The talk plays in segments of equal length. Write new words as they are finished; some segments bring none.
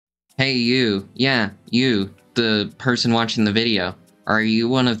Hey you, yeah, you, the person watching the video. Are you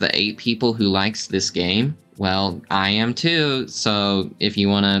one of the 8 people who likes this game? Well, I am too, so if you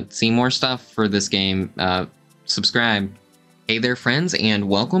want to see more stuff for this game, subscribe. Hey there friends, and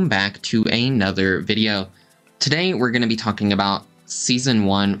welcome back to another video. Today we're going to be talking about Season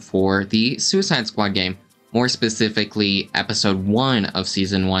 1 for the Suicide Squad game. More specifically, Episode 1 of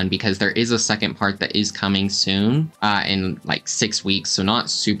Season 1, because there is a second part that is coming soon, in like 6 weeks, so not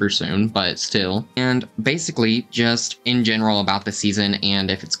super soon, but still. And basically, just in general about the season, and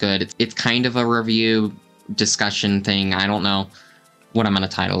if it's good, it's kind of a review discussion thing. I don't know what I'm going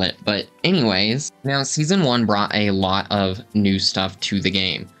to title it, but anyways, now Season 1 brought a lot of new stuff to the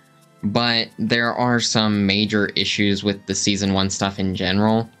game. But there are some major issues with the Season 1 stuff in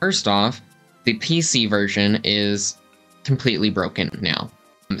general. First off, the PC version is completely broken now.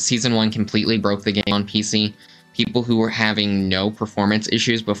 Season 1 completely broke the game on PC. People who were having no performance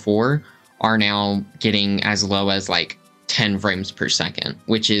issues before are now getting as low as like 10 frames per second,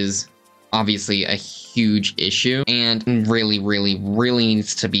 which is obviously a huge issue and really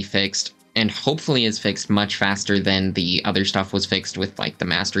needs to be fixed, and hopefully is fixed much faster than the other stuff was fixed with like the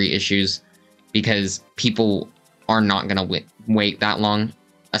mastery issues, because people are not going to wait that long.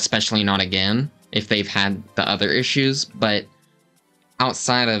 Especially not again, if they've had the other issues. But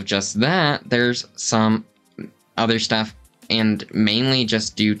outside of just that, there's some other stuff, and mainly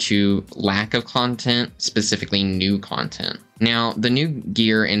just due to lack of content, specifically new content. Now, the new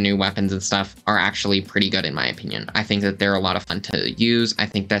gear and new weapons and stuff are actually pretty good in my opinion. I think that they're a lot of fun to use. I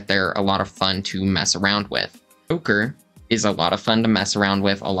think that they're a lot of fun to mess around with. Joker is a lot of fun to mess around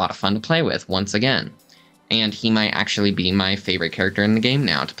with, a lot of fun to play with, once again. And he might actually be my favorite character in the game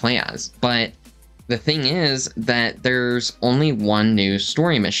now to play as. But the thing is that there's only one new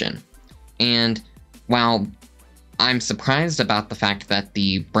story mission. And while I'm surprised about the fact that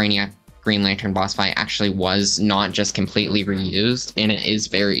the Brainiac Green Lantern boss fight actually was not just completely reused, and it is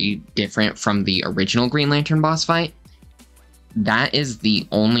very different from the original Green Lantern boss fight, that is the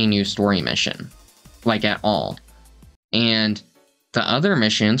only new story mission, like at all. And the other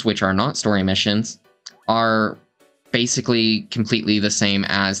missions, which are not story missions, are basically completely the same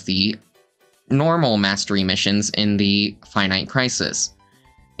as the normal mastery missions in the Finite Crisis.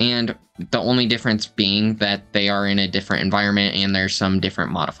 And the only difference being that they are in a different environment and there's some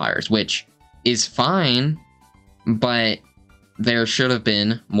different modifiers, which is fine, but there should have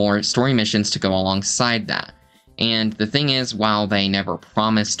been more story missions to go alongside that. And the thing is, while they never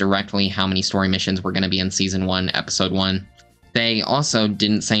promised directly how many story missions were going to be in Season 1, Episode 1, they also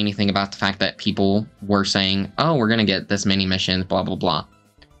didn't say anything about the fact that people were saying, oh, we're going to get this many missions, blah, blah, blah.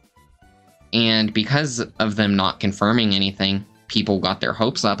 And because of them not confirming anything, people got their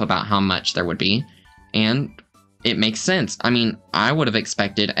hopes up about how much there would be. And it makes sense. I mean, I would have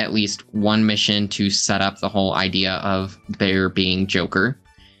expected at least one mission to set up the whole idea of there being Joker,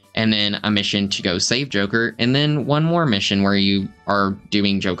 and then a mission to go save Joker, and then one more mission where you are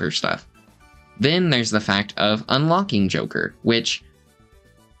doing Joker stuff. Then there's the fact of unlocking Joker, which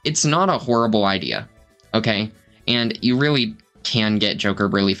it's not a horrible idea, okay? And you really can get Joker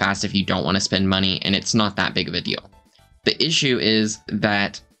really fast if you don't want to spend money, and it's not that big of a deal. The issue is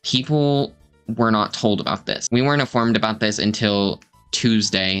that people were not told about this. We weren't informed about this until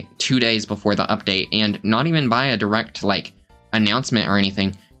Tuesday, 2 days before the update, and not even by a direct, like, announcement or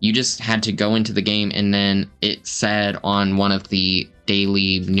anything. You just had to go into the game, and then it said on one of the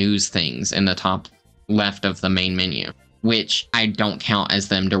daily news things in the top left of the main menu, which I don't count as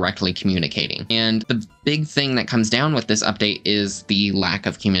them directly communicating. And the big thing that comes down with this update is the lack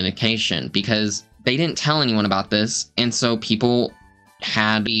of communication, because they didn't tell anyone about this, and so people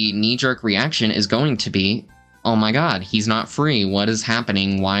had the knee-jerk reaction is going to be, oh my god, he's not free, what is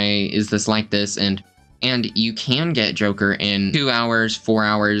happening, why is this like this? And you can get Joker in 2 hours, 4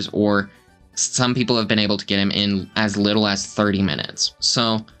 hours, or some people have been able to get him in as little as 30 minutes.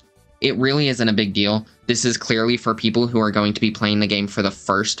 So it really isn't a big deal. This is clearly for people who are going to be playing the game for the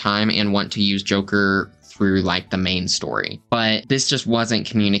first time and want to use Joker through like the main story. But this just wasn't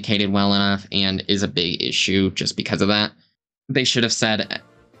communicated well enough and is a big issue just because of that. They should have said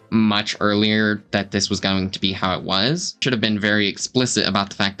much earlier that this was going to be how it was. Should have been very explicit about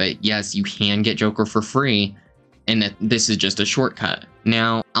the fact that yes, you can get Joker for free, and that this is just a shortcut.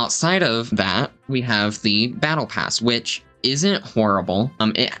 Now, outside of that, we have the Battle Pass, which isn't horrible.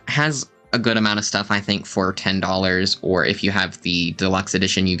 It has a good amount of stuff, I think, for $10, or if you have the deluxe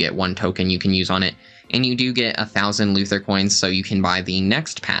edition, you get 1 token you can use on it, and you do get 1,000 Luther coins, so you can buy the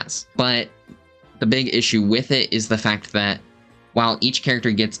next pass. But the big issue with it is the fact that while each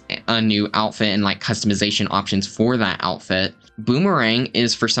character gets a new outfit and like customization options for that outfit, Boomerang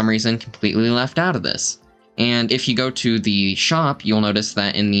is for some reason completely left out of this. And if you go to the shop, you'll notice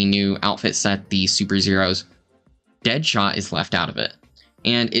that in the new outfit set, the Super Zeros, Deadshot is left out of it.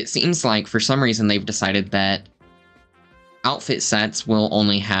 And it seems like for some reason they've decided that outfit sets will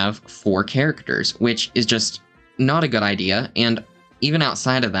only have 4 characters, which is just not a good idea. And even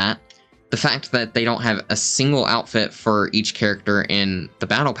outside of that, the fact that they don't have a single outfit for each character in the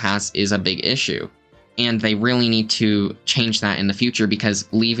Battle Pass is a big issue. And they really need to change that in the future, because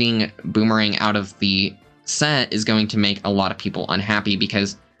leaving Boomerang out of the set is going to make a lot of people unhappy,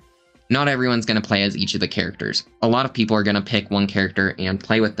 because not everyone's going to play as each of the characters. A lot of people are going to pick one character and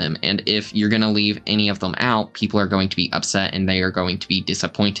play with them, and if you're going to leave any of them out, people are going to be upset and they are going to be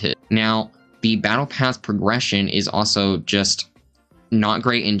disappointed. Now, the Battle Pass progression is also just not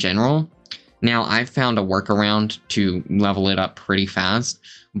great in general. Now, I've found a workaround to level it up pretty fast,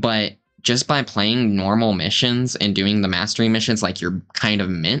 but just by playing normal missions and doing the mastery missions like you're kind of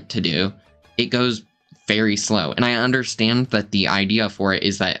meant to do, it goes very slow. And I understand that the idea for it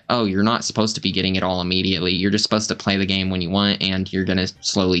is that, oh, you're not supposed to be getting it all immediately. You're just supposed to play the game when you want, and you're going to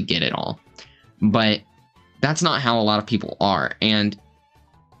slowly get it all. But that's not how a lot of people are, and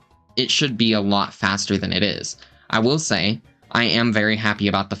it should be a lot faster than it is. I will say, I am very happy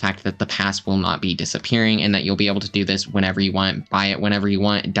about the fact that the pass will not be disappearing, and that you'll be able to do this whenever you want, buy it whenever you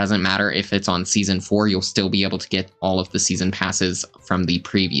want. It doesn't matter if it's on Season 4, you'll still be able to get all of the season passes from the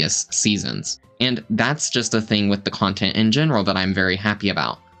previous seasons. And that's just a thing with the content in general that I'm very happy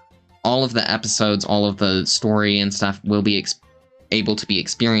about. All of the episodes, all of the story and stuff will be able to be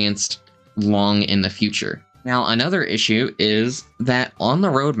experienced long in the future. Now, another issue is that on the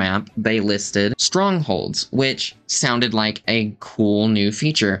roadmap, they listed strongholds, which sounded like a cool new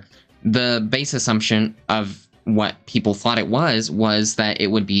feature. The base assumption of what people thought it was that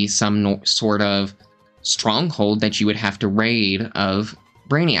it would be some sort of stronghold that you would have to raid of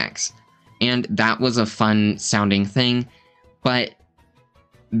Brainiacs. And that was a fun sounding thing, but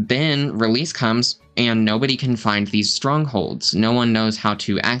then release comes and nobody can find these strongholds. No one knows how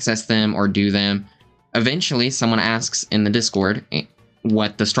to access them or do them. Eventually, someone asks in the Discord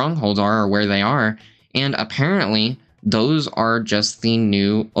what the strongholds are or where they are, and apparently those are just the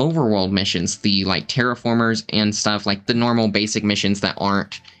new overworld missions, the like terraformers and stuff, like the normal basic missions that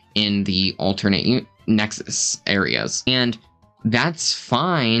aren't in the alternate Nexus areas. And that's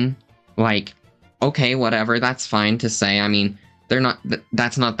fine. Like, okay, whatever, that's fine to say. I mean,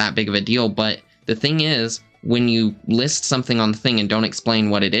 that's not that big of a deal, but the thing is, when you list something on the thing and don't explain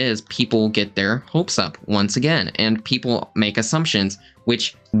what it is, people get their hopes up once again, and people make assumptions,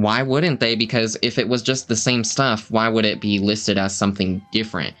 which, why wouldn't they? Because if it was just the same stuff, why would it be listed as something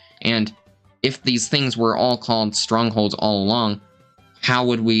different? And if these things were all called strongholds all along, how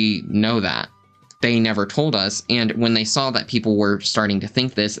would we know that? They never told us, and when they saw that people were starting to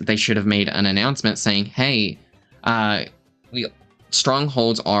think this, they should have made an announcement saying, hey,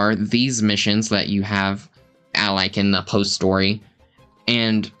 strongholds are these missions that you have like in the post story,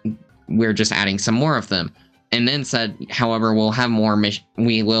 and we're just adding some more of them. And then said, however, we'll have more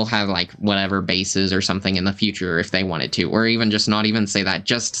we will have like whatever bases or something in the future if they wanted to, or even just not even say that,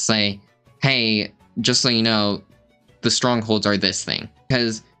 just say, hey, just so you know, the strongholds are this thing.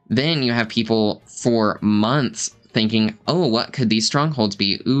 Because then you have people for months thinking, oh, what could these strongholds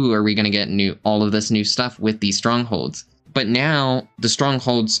be? Ooh, are we going to get all of this new stuff with these strongholds? But now the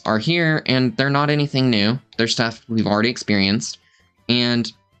strongholds are here, and they're not anything new. They're stuff we've already experienced,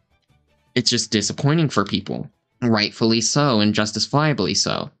 and it's just disappointing for people. Rightfully so, and justifiably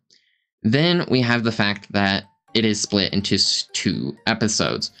so. Then we have the fact that it is split into 2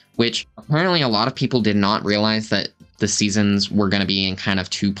 episodes, which apparently a lot of people did not realize that the seasons were going to be in kind of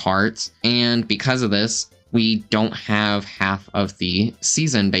 2 parts, and because of this, we don't have half of the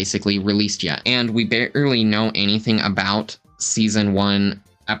season basically released yet, and we barely know anything about Season 1,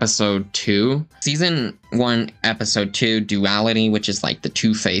 Episode 2. Season 1, Episode 2, Duality, which is like the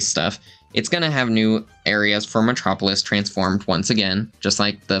Two-Face stuff, it's going to have new areas for Metropolis transformed once again, just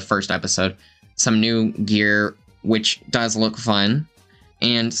like the first episode, some new gear, which does look fun,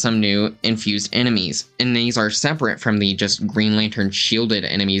 and some new infused enemies. And these are separate from the just Green Lantern shielded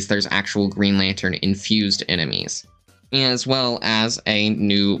enemies. There's actual Green Lantern infused enemies. As well as a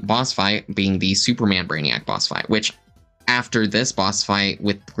new boss fight, being the Superman Brainiac boss fight, which after this boss fight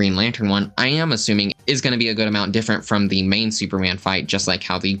with Green Lantern one, I am assuming is going to be a good amount different from the main Superman fight, just like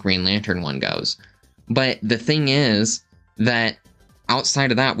how the Green Lantern one goes. But the thing is that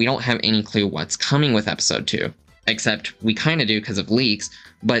outside of that, we don't have any clue what's coming with Episode 2. except we kind of do because of leaks.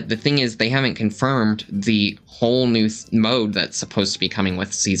 But the thing is, they haven't confirmed the whole new mode that's supposed to be coming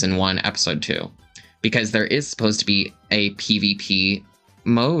with Season 1, Episode 2. Because there is supposed to be a PvP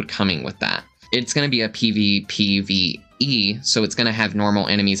mode coming with that. It's going to be a PvPvE, so it's going to have normal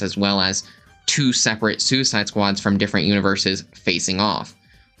enemies as well as 2 separate Suicide Squads from different universes facing off,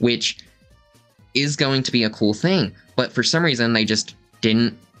 which is going to be a cool thing. But for some reason, they just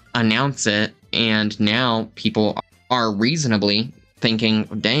didn't announce it, and now people are reasonably thinking,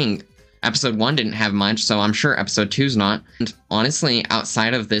 dang, Episode 1 didn't have much, so I'm sure Episode 2's not. And honestly,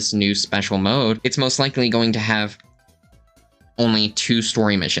 outside of this new special mode, it's most likely going to have only 2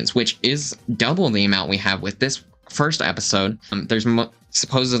 story missions, which is double the amount we have with this first episode. There's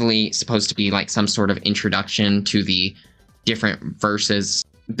supposedly supposed to be like some sort of introduction to the different versus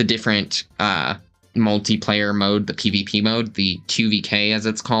the different multiplayer mode, the PvP mode, the 2VK as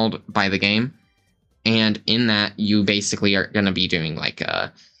it's called by the game. And in that, you basically are going to be doing like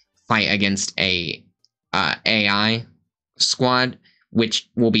a fight against a AI squad, which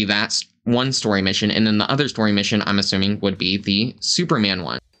will be that one story mission. And then the other story mission, I'm assuming, would be the Superman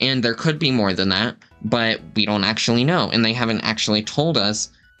one. And there could be more than that, but we don't actually know. And they haven't actually told us.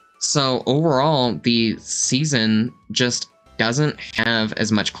 So overall, the season just doesn't have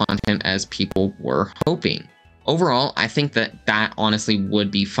as much content as people were hoping. Overall, I think that honestly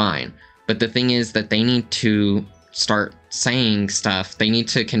would be fine. But the thing is that they need to start saying stuff. They need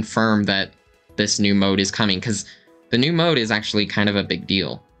to confirm that this new mode is coming, because the new mode is actually kind of a big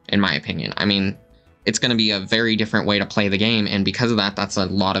deal, in my opinion. I mean, it's going to be a very different way to play the game, and because of that, that's a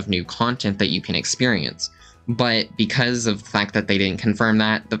lot of new content that you can experience. But because of the fact that they didn't confirm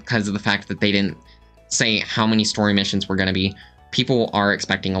that, because of the fact that they didn't say how many story missions were going to be, people are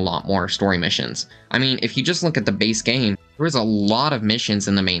expecting a lot more story missions. I mean, if you just look at the base game, there was a lot of missions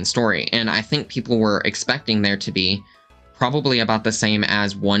in the main story, and I think people were expecting there to be probably about the same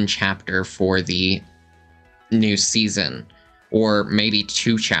as 1 chapter for the new season, or maybe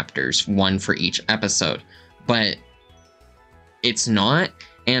 2 chapters, 1 for each episode. But it's not,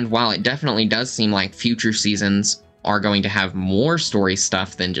 and while it definitely does seem like future seasons are going to have more story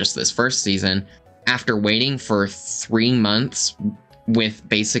stuff than just this first season, after waiting for 3 months with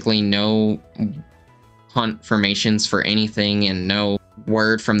basically no confirmations for anything and no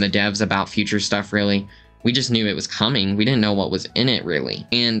word from the devs about future stuff, really, we just knew it was coming. We didn't know what was in it, really.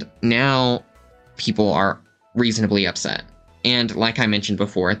 And now people are reasonably upset. And like I mentioned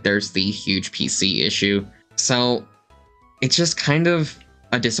before, there's the huge PC issue. So it's just kind of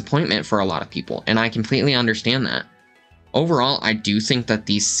a disappointment for a lot of people, and I completely understand that. Overall, I do think that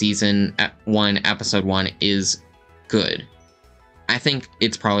the Season 1, Episode 1 is good. I think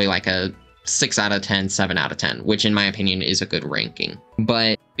it's probably like a 6 out of 10, 7 out of 10, which in my opinion is a good ranking.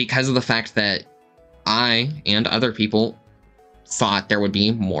 But because of the fact that I and other people thought there would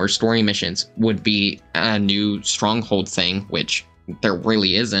be more story missions, would be a new Stronghold thing, which there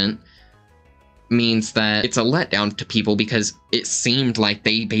really isn't, means that it's a letdown to people, because it seemed like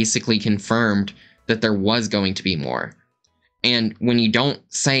they basically confirmed that there was going to be more. And when you don't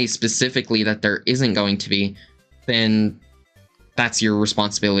say specifically that there isn't going to be, then that's your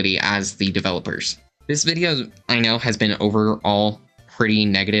responsibility as the developers. This video, I know, has been overall pretty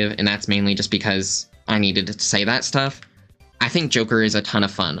negative, and that's mainly just because I needed to say that stuff. I think Joker is a ton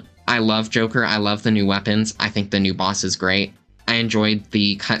of fun. I love Joker. I love the new weapons. I think the new boss is great. I enjoyed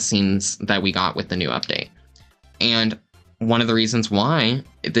the cutscenes that we got with the new update. And one of the reasons why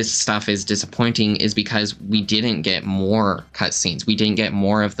this stuff is disappointing is because we didn't get more cutscenes. We didn't get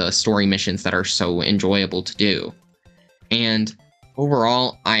more of the story missions that are so enjoyable to do. And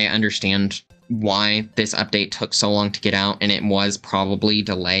overall, I understand why this update took so long to get out, and it was probably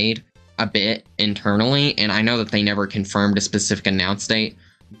delayed a bit internally. And I know that they never confirmed a specific announce date,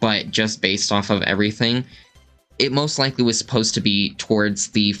 but just based off of everything, it most likely was supposed to be towards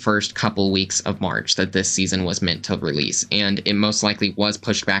the first couple weeks of March that this season was meant to release, and it most likely was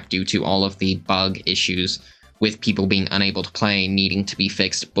pushed back due to all of the bug issues with people being unable to play needing to be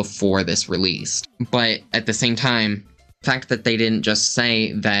fixed before this released. But at the same time, the fact that they didn't just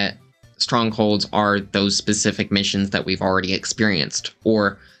say that strongholds are those specific missions that we've already experienced,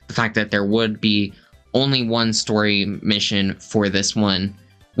 or the fact that there would be only 1 story mission for this one,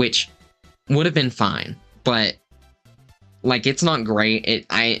 which would have been fine, but like, it's not great.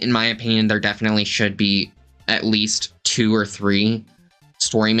 In my opinion, there definitely should be at least 2 or 3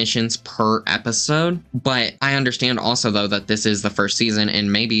 story missions per episode. But I understand also, though, that this is the first season,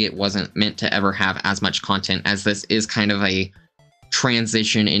 and maybe it wasn't meant to ever have as much content, as this is kind of a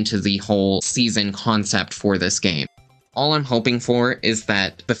transition into the whole season concept for this game. All I'm hoping for is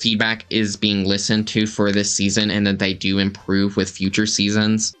that the feedback is being listened to for this season and that they do improve with future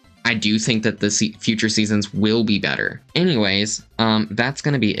seasons. I do think that the future seasons will be better. Anyways, that's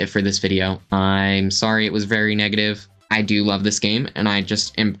going to be it for this video. I'm sorry it was very negative. I do love this game, and I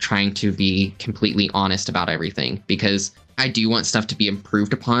just am trying to be completely honest about everything because I do want stuff to be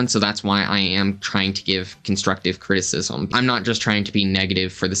improved upon, so that's why I am trying to give constructive criticism. I'm not just trying to be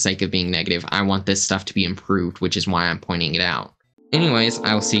negative for the sake of being negative. I want this stuff to be improved, which is why I'm pointing it out. Anyways,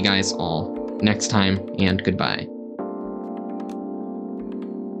 I will see you guys all next time, and goodbye.